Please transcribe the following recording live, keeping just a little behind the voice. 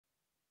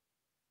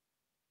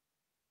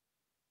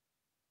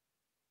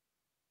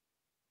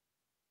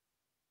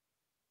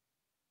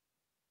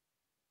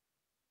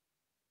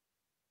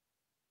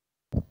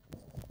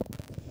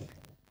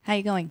How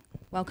you going?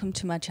 Welcome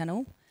to my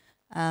channel.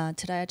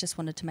 Today I just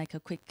wanted to make a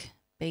quick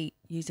beat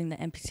using the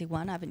MPC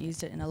One. I haven't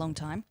used it in a long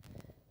time.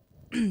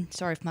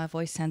 Sorry if my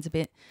voice sounds a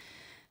bit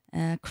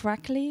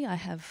crackly. I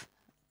have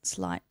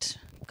slight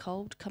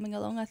cold coming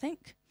along, I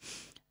think.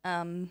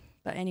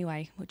 But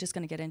anyway, we're just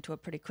going to get into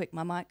it pretty quick.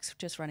 My mic's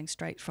just running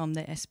straight from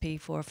the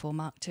SP404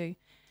 Mark II.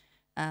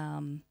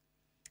 And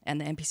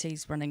the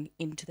MPC's running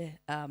into the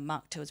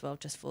Mark II as well,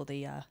 just for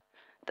the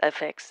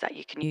effects that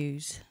you can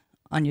use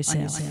on your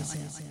sound.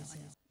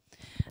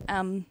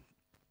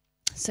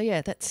 So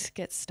yeah, let's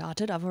get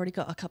started. I've already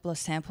got a couple of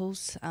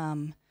samples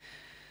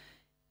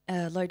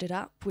loaded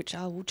up, which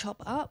I will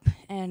chop up,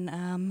 and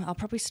I'll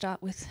probably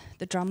start with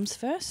the drums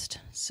first.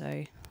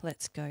 So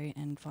let's go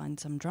and find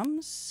some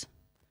drums.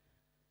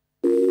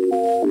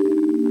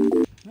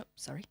 Oh,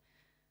 sorry.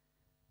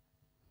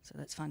 So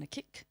let's find a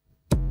kick.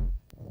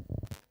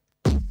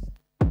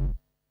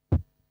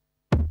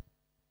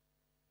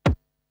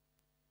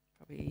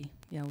 Probably,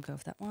 yeah, we'll go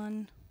with that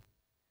one.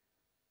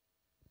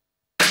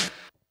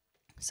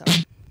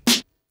 Sorry.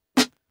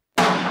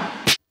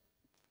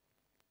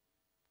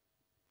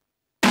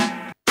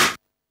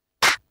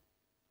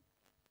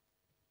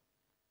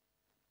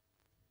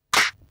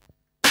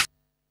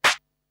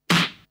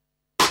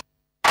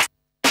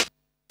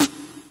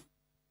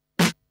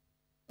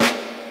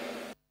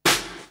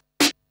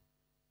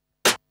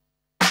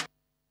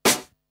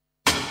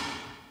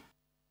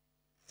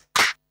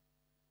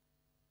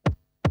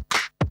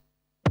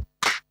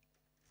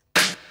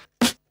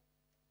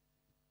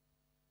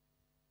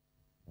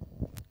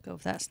 Go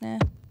with that snare.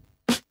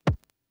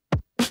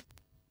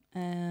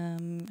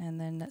 And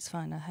then let's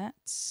find our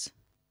hats.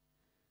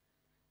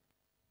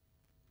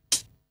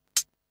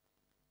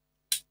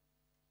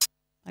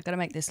 I gotta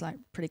make this like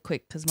pretty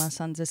quick because my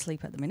son's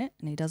asleep at the minute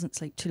and he doesn't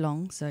sleep too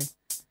long, so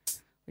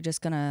we're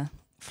just gonna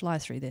fly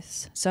through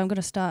this. So I'm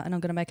gonna start and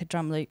I'm gonna make a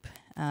drum loop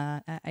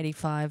at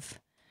 85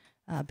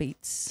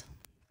 beats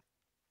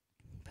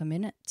per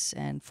minute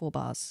and 4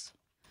 bars.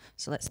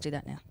 So let's do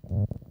that now.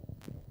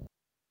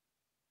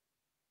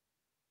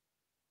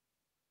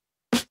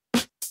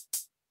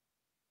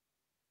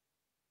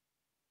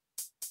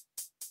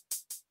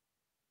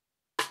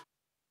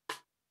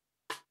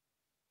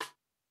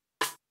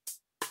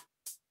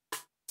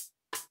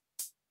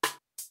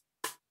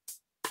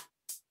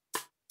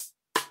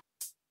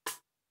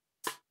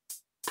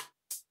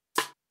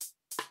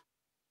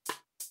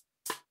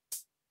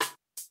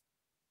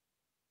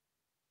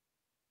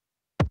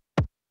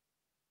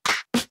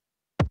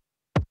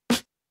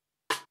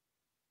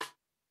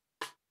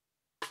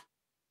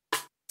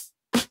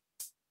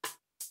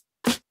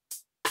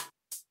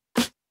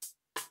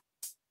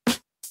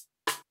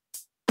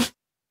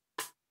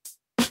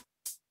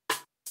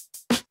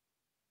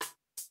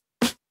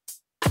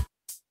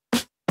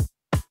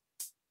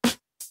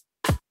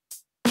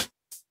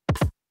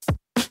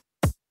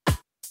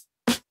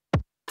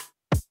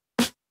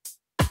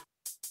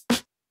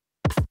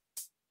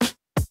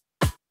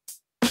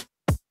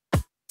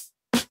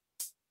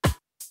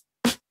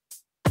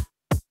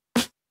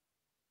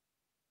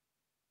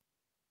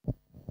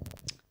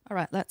 All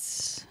right, that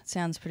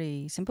sounds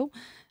pretty simple.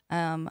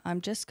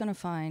 I'm just going to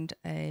find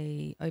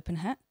a open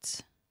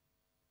hat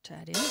to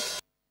add in.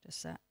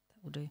 Just that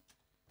will do.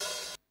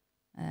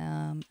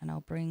 And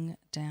I'll bring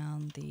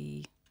down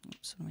the,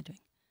 oops, what am I doing?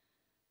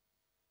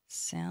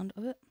 Sound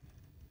of it.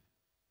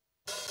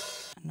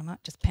 And I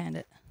might just pan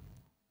it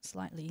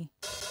slightly.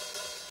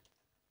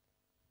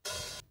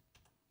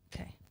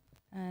 Okay,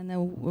 and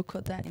then we'll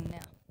put that in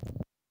now.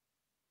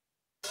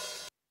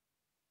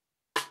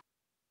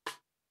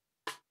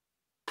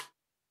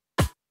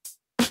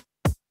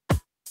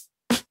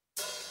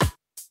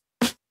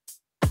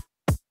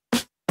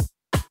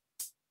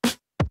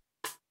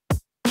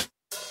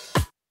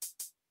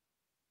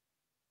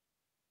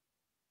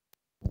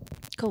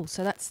 Cool,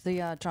 so that's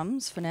the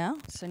drums for now.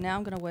 So now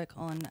I'm going to work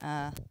on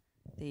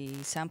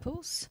the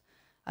samples.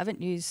 I haven't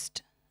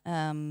used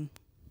the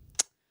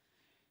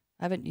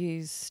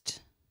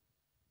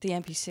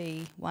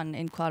MPC one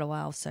in quite a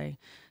while, so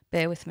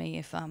bear with me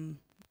if I'm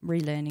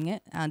relearning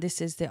it. This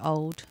is the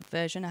old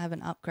version. I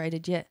haven't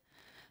upgraded yet.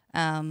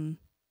 I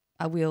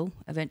will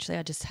eventually.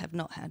 I just have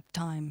not had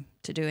time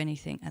to do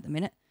anything at the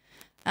minute.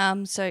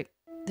 So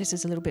this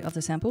is a little bit of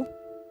the sample.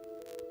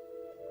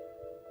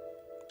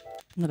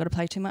 I'm not going to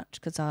play too much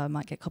because I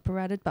might get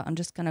copyrighted, but I'm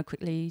just going to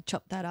quickly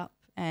chop that up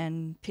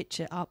and pitch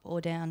it up or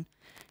down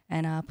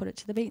and put it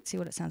to the beat, see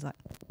what it sounds like.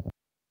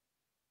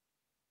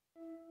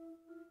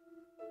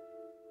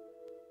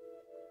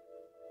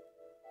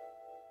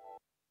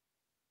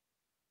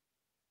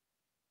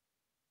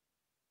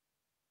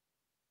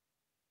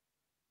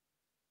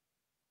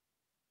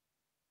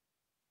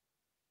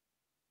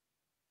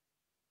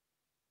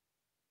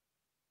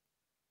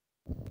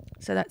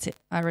 So that's it.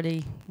 I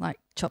already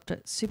chopped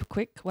it super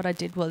quick. What I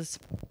did was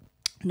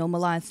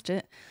normalized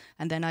it,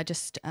 and then I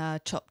just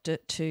chopped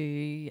it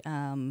to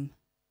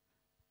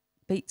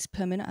beats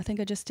per minute, I think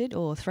I just did,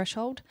 or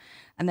threshold.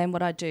 And then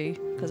what I do,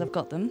 because I've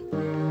got them,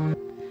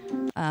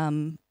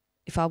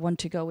 if I want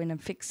to go in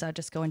and fix, I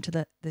just go into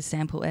the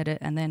sample edit,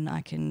 and then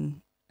I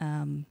can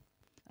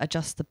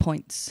adjust the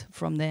points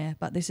from there.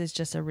 But this is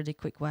just a really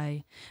quick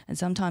way, and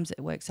sometimes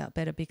it works out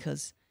better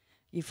because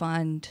you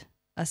find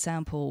a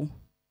sample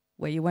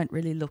where you weren't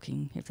really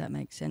looking, if that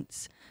makes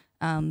sense.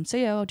 So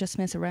yeah, I'll just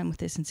mess around with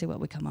this and see what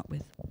we come up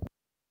with.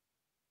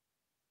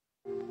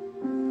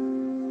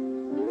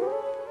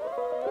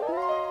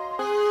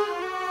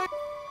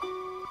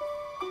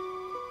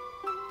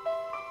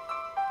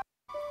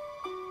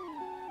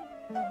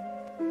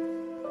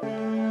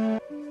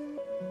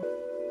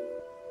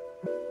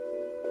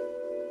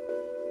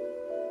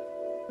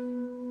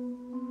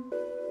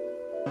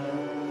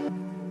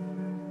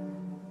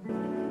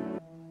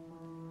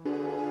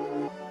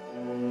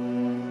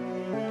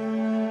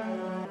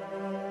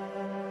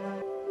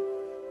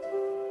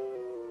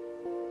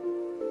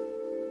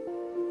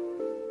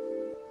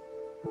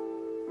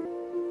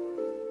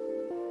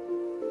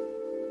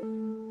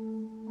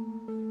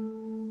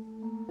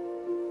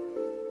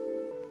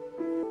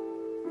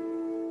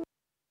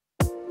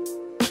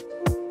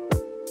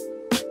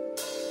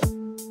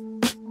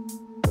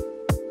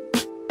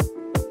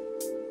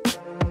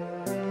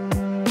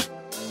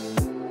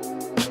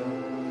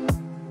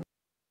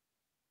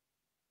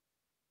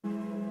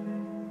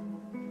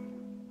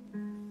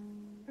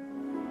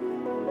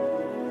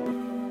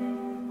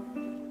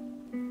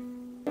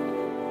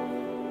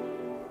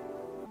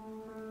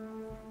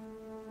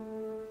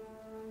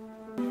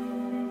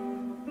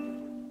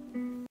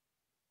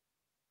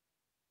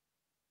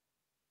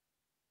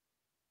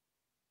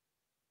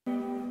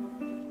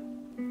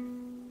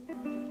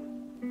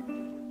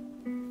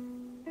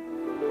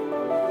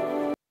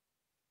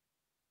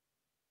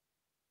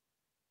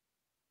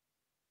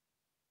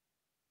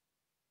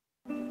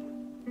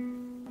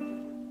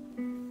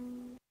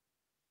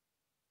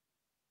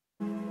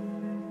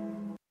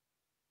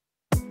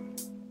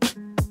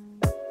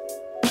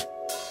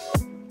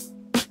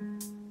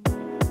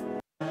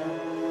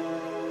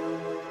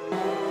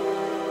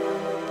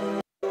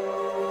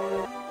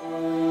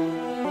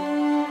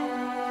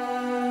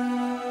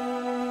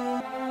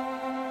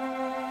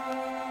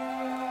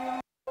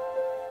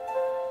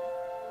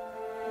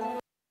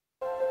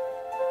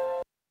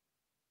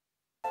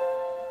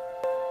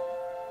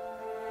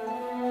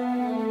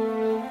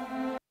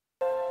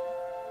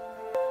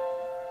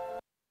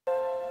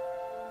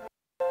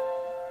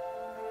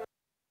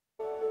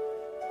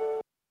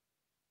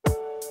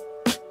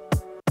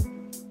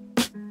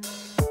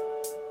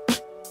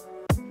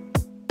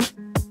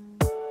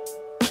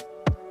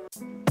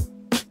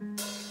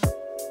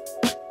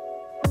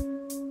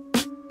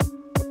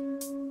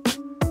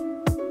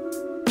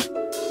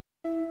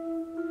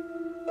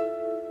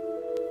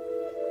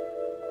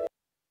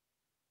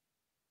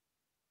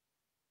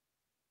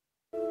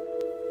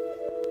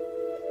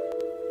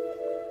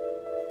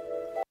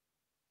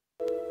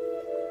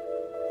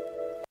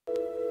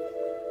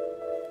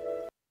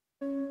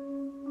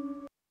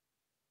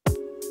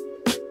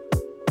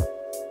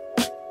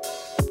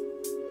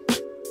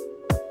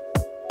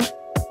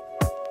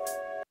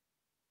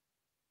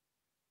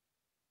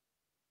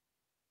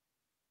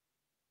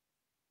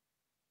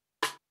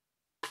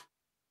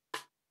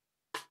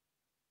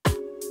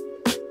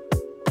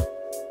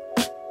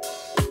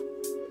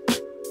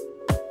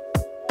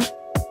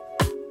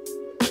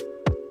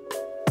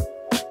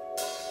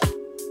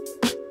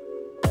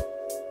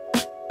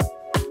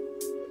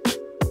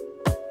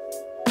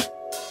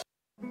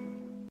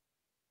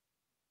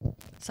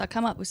 So I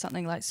come up with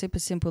something like super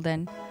simple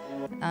then.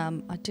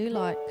 I do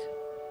like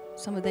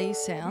some of these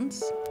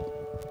sounds.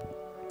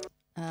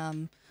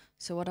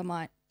 So what I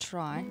might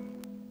try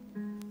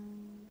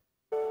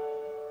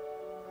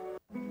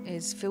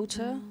is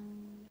filter.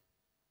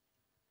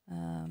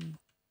 I'm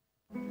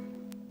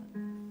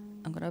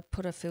going to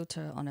put a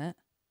filter on it.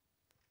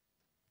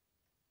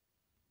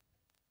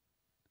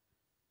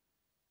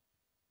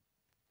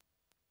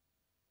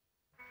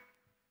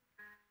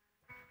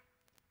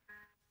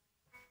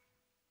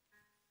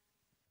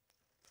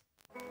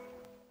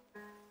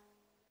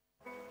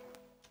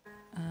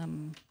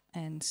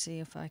 And see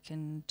if I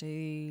can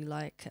do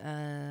like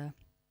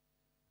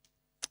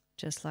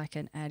just like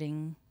an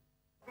adding.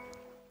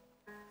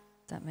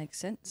 That makes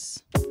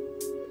sense.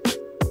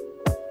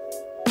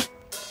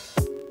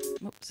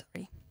 Oops,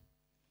 sorry.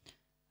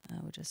 I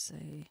will just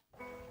say,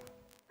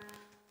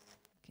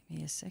 give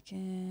me a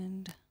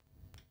second.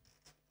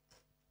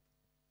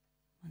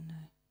 Oh no.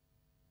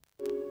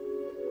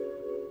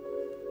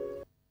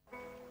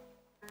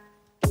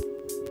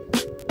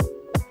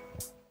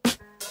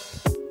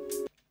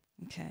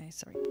 Okay,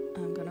 sorry.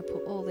 I'm going to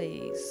put all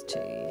these to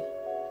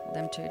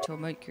them to a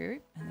mode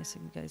group, and this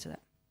will go to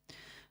that.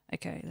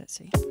 Okay, let's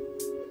see.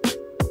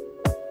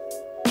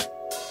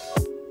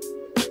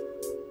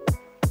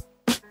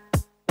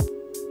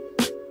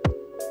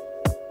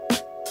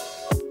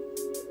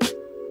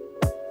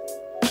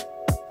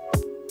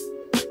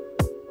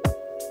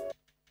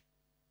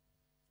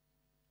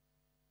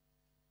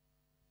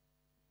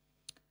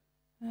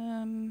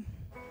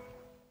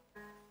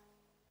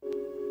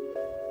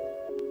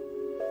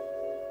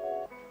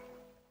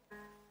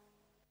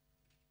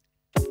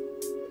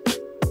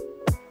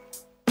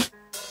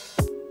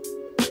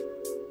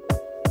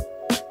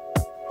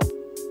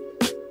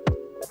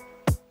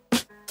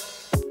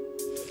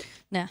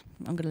 Nah,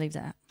 I'm going to leave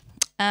that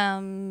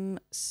out.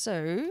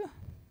 So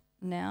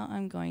now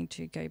I'm going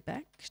to go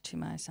back to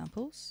my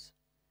samples,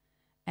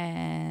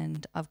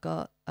 and I've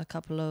got a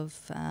couple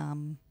of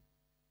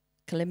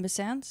kalimba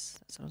sounds.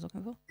 That's what I was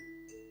looking for.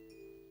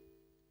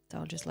 So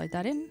I'll just load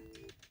that in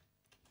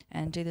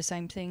and do the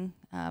same thing,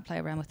 play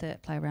around with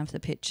it, play around with the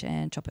pitch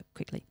and chop it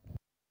quickly.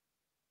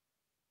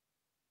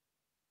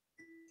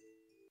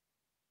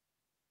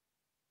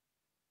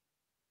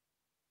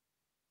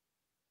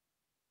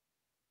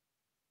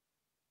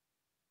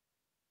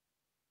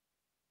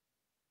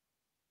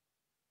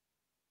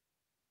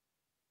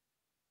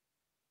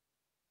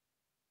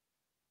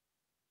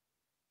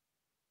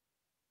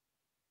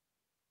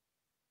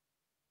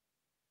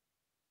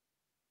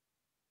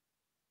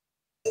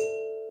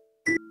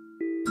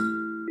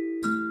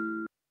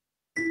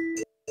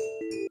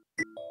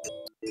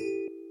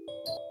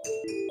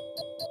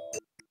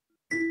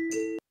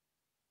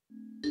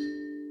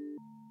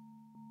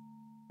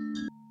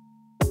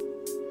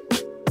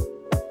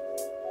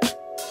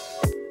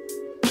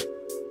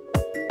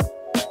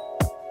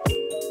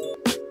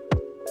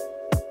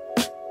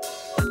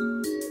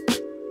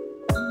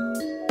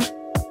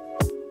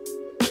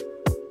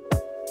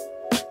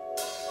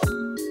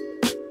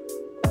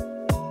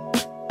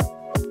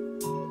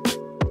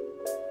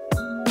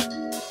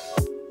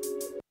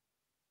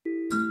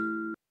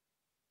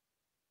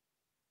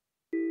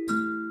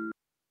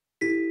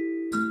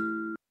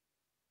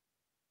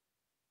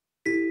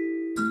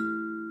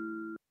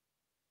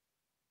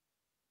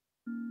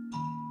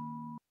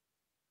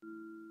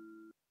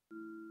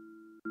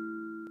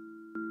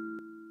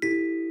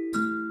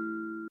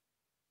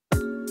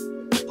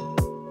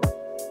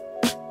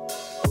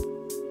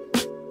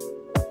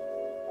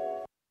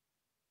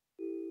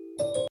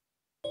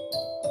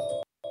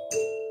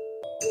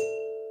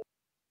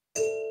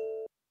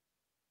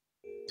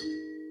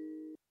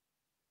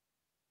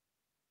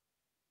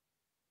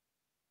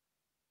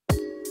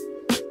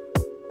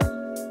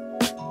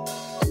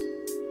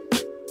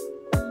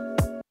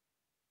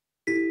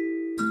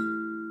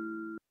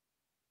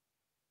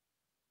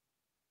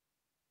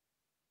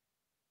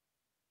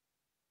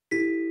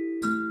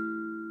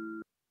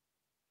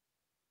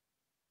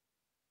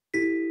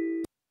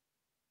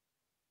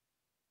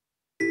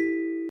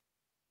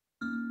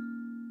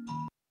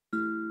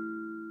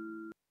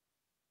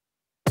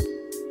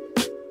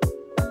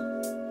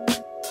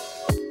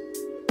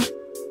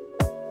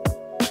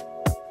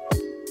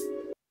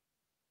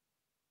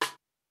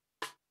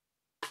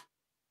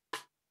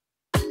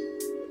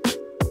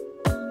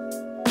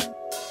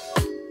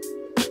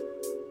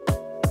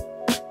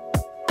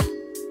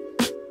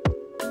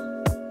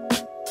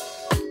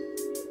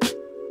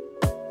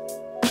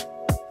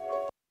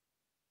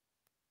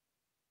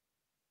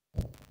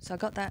 So I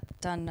got that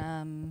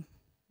done,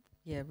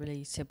 yeah,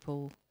 really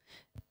simple.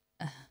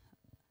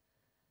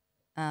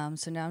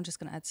 So now I'm just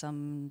going to add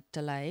some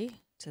delay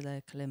to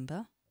the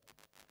kalimba.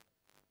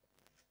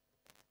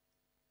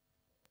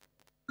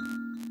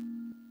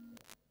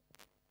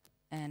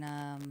 And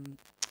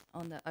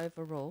on the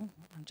overall,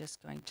 I'm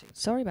just going to,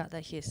 sorry about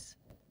that hiss,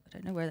 I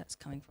don't know where that's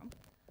coming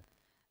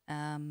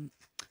from.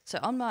 So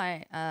on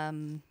my,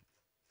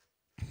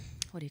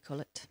 what do you call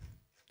it?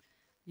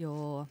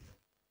 Your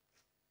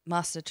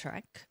master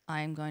track,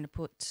 I'm going to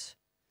put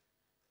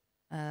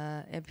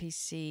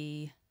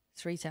MPC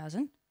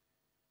 3000,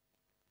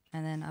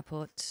 and then I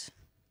put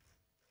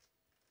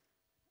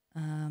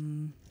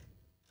the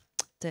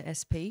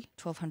SP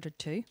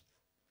 1202.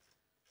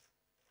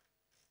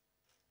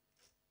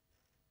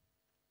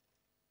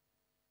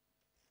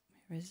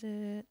 Where is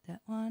it?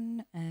 That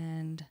one.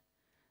 And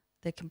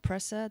the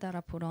compressor that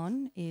I put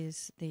on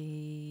is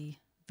the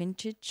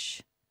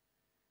vintage.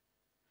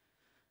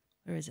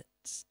 Where is it?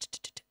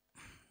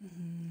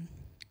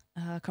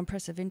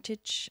 Compressor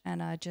vintage,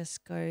 and I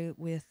just go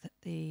with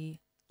the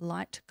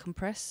light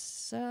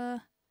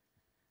compressor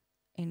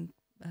in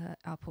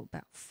output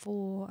about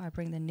 4. I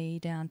bring the knee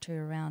down to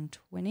around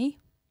 20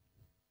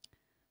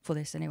 for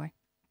this anyway.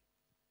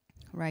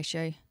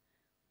 Ratio,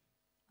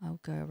 I'll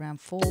go around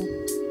 4.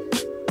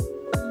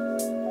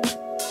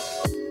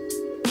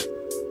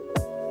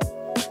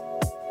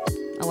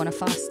 I want a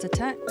fast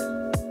attack.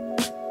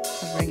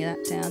 I'll bring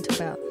that down to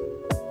about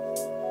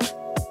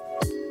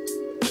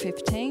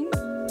 15.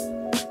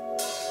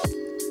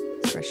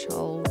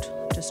 Threshold,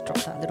 just drop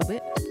that a little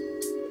bit,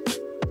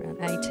 around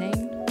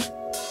 18.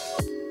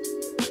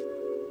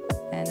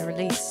 And the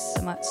release,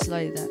 I might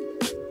slow that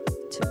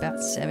to about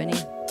 70.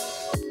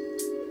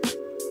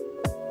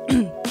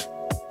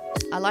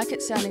 I like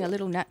it sounding a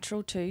little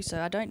natural too, so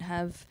I don't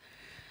have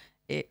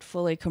it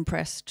fully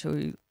compressed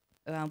to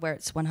where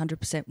it's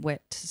 100%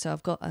 wet. So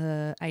I've got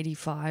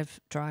 85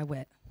 dry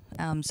wet.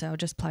 So I'll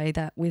just play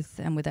that with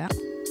and without.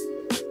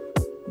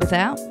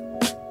 Without.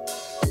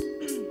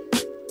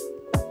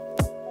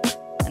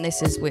 And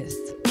this is with.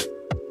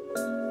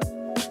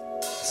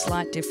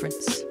 Slight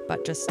difference,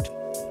 but just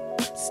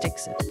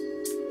sticks it.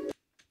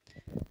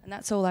 And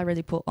that's all I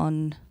really put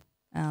on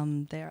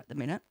there at the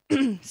minute.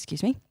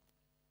 Excuse me.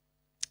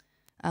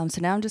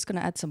 So now I'm just going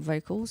to add some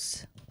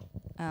vocals.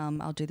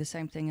 I'll do the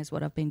same thing as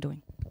what I've been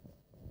doing.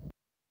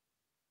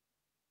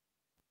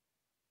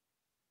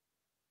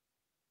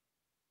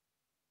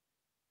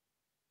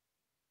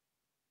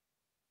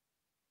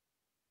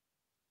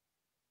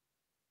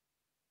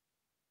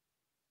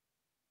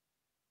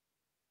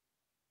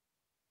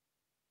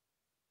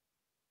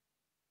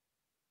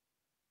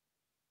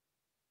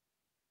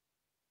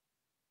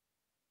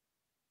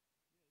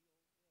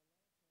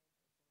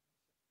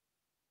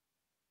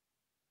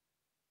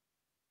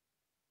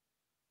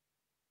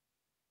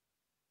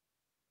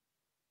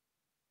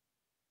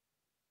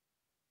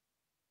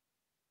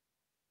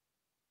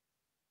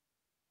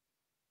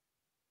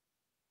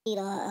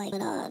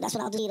 That's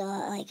what I'll do.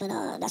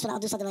 That's what I'll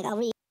do. Something like I'll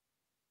read.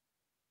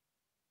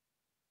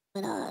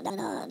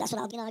 That's what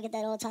I'll. I get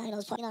that all the time. I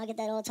get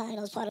that all the time.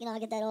 I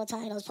get that all the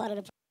time. Part of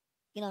the.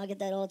 I get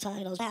that all the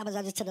time. What happens?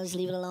 I just tend to just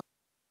leave it alone.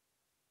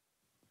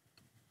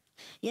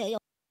 Yeah,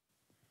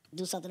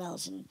 do something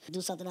else and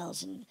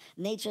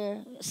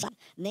nature,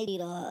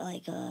 nature.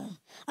 I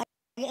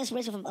get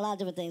inspiration from a lot of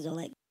different things. Though,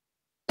 like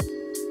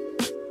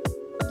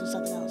do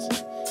something else.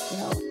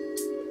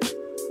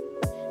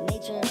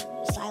 Nature,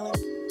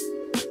 silence.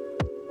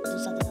 Do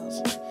something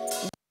else.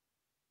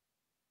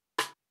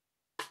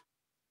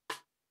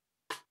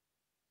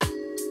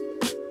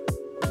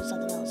 Do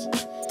something else.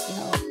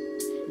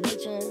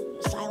 Nature,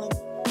 silence.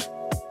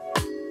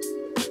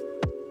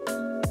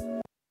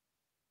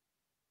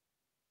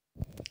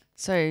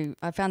 So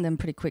I found them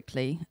pretty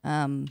quickly.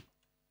 I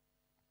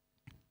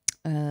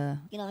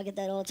get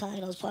that all the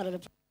time. It's part of the.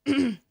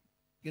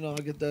 I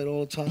get that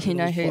all the time. You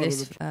know who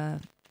this?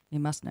 You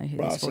must know who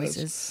this voice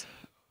is.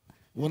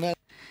 When that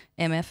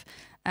MF.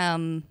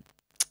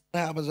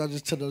 happens, I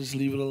just tend to just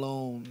leave it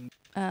alone.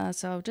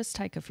 So I'll just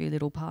take a few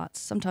little parts.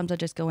 Sometimes I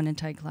just go in and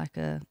take like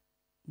a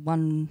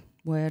one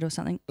word or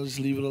something. Just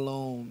leave it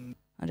alone.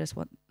 I just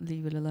want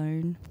leave it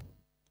alone.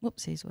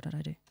 Whoopsies! What did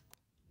I do?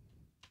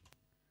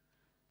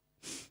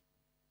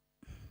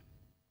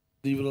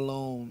 Leave it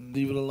alone.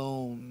 Leave it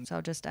alone. So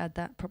I'll just add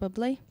that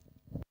probably.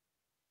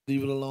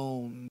 Leave it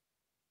alone.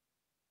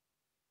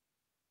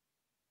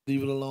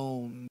 Leave it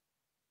alone.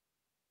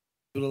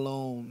 Leave it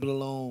alone. Leave it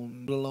alone.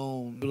 Leave it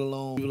alone. Leave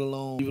it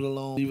alone. Leave it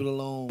alone. Leave it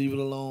alone. Leave it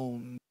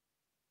alone.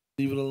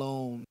 Leave it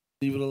alone.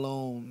 Leave it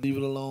alone. Leave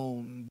it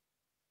alone.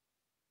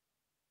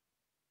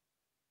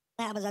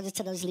 What happens? I just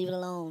tend to just leave it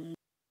alone.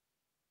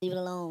 Leave it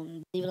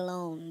alone. Leave it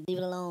alone. Leave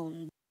it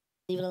alone.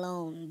 Leave it alone. Leave it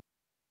alone.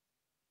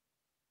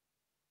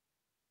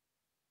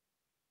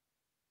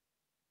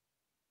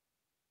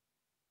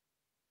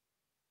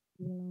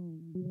 Leave it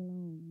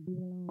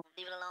alone.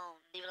 Leave it alone. Leave it alone.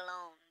 Leave it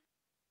alone.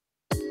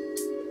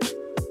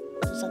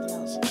 Do something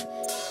else.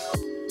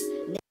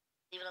 Leave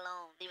it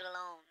alone. Leave it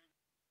alone.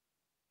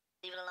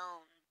 Leave it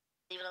alone.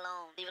 Leave it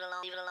alone. Leave it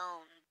alone. Leave it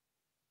alone.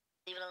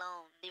 Leave it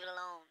alone. Leave it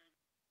alone.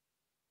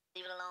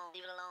 Leave it alone.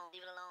 Leave it alone.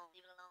 Leave it alone.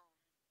 Leave it alone.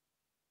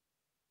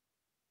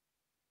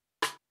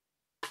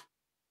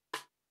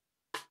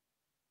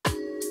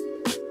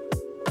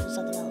 Do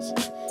something else.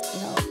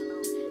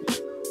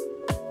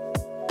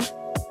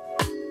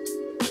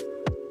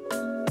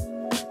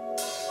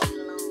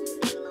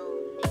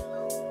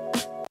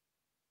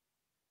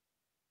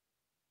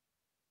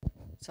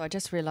 So I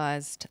just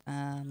realised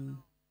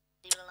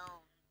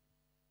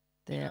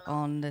they're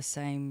on the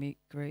same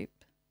group.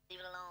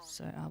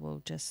 So I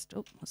will just.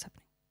 Oh, what's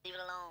happening? Leave it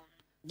alone.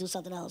 Do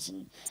something else,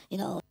 and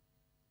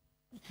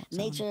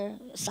nature,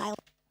 silence.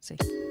 See.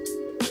 Do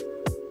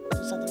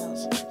something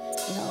else,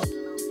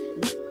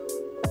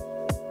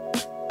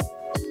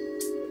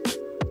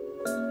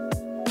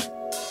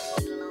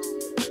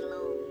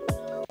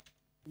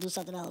 Do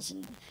something else,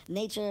 and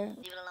nature.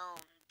 Leave it alone.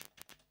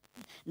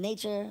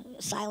 Nature,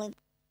 silence.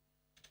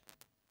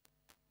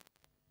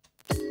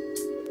 Do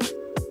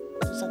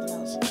something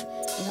else,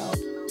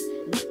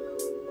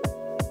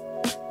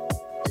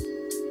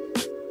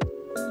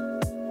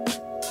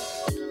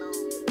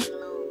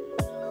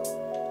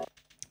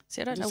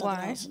 See, I don't know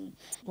why.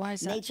 Why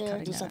is that nature,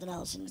 cutting do that something out?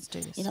 else, and Let's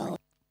do this. maybe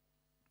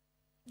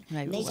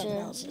Maybe nature,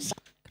 gonna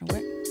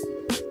work.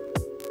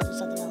 do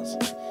something else,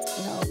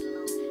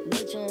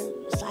 nature,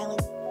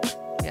 silence.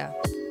 Yeah.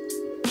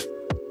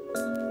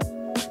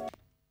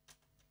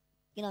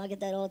 I get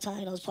that all the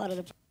time. It's part of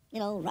the,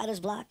 writer's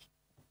block.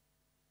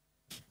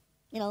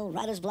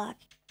 Writer's block.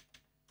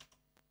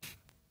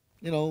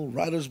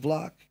 Writer's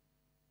block.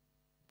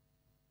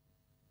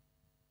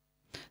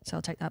 So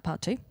I'll take that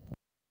part too.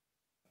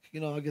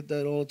 I get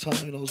that all the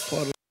time. It's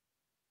part of,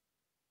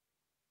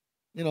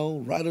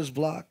 writer's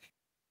block.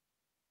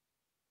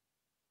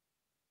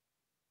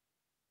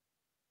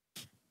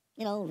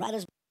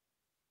 Writer's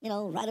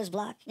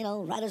block.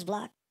 Writer's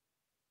block.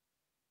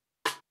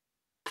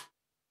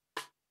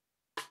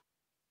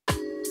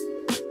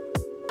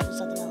 Do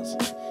something else.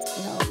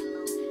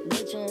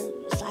 Nature,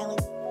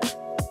 silence.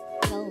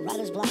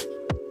 Writer's block.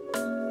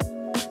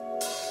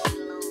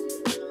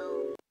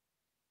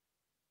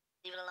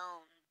 Leave it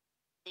alone.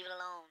 Leave it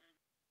alone.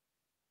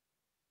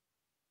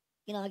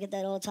 I get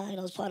that all the time.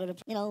 It's part of the,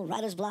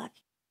 writer's block.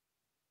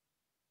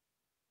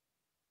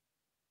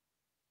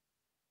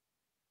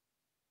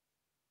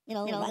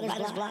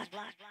 writer's block.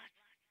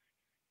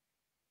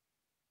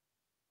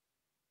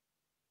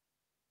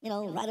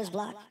 Writer's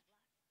block.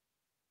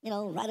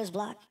 Writer's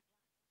block.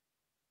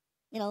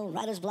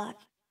 Writer's block.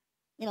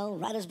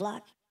 Writer's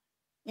block.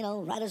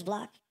 Writer's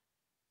block.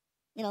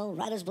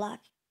 Writer's block.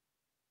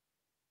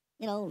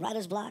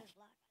 Writer's block.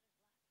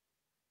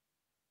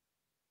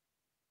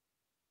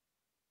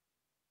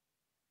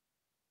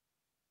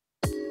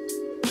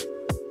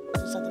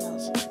 Something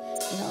else.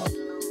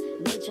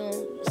 Nature,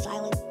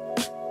 silent.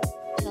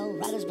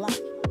 Writer's block.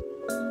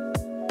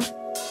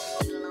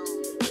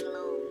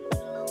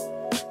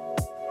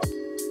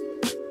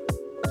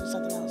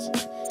 Something else.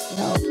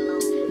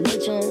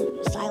 Nature,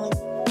 silent.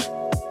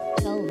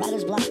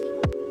 Writer's block.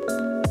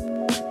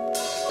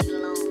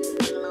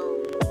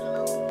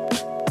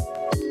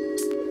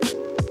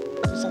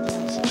 Something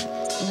else.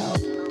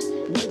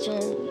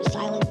 Nature,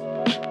 silent.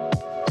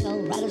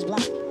 Writer's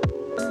block.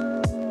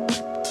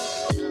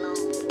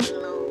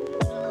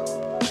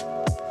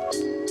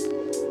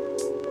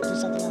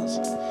 Something else.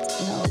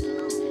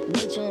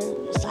 Nature,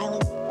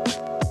 silent.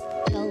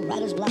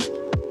 Writer's block.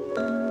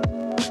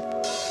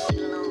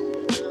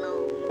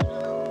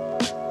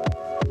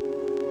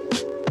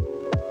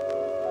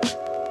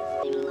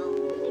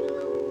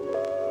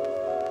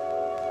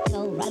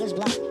 Writer's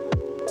block.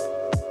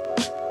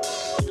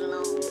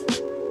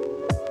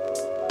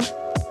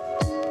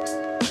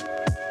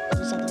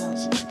 Something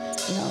else.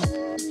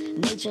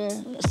 Nature,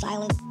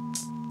 silent.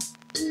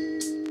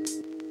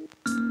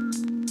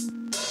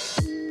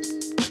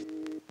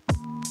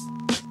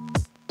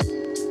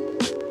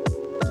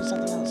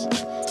 Something else.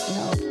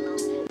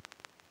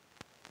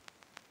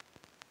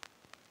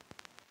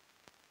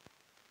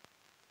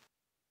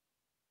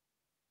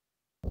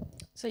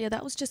 So yeah,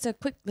 that was just a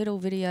quick little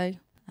video.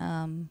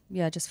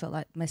 Yeah, I just felt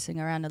like messing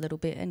around a little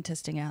bit and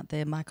testing out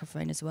the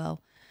microphone as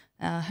well.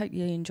 I hope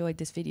you enjoyed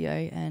this video,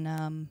 and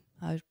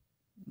I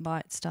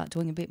might start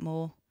doing a bit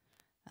more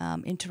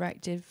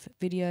interactive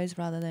videos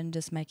rather than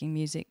just making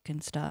music,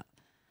 and start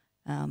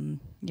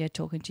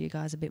talking to you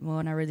guys a bit more.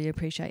 And I really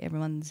appreciate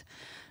everyone's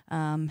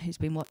who's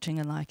been watching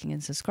and liking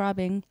and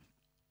subscribing.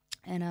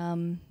 And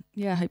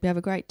I hope you have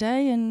a great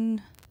day,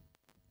 and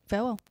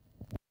farewell.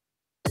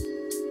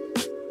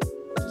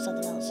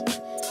 Something else.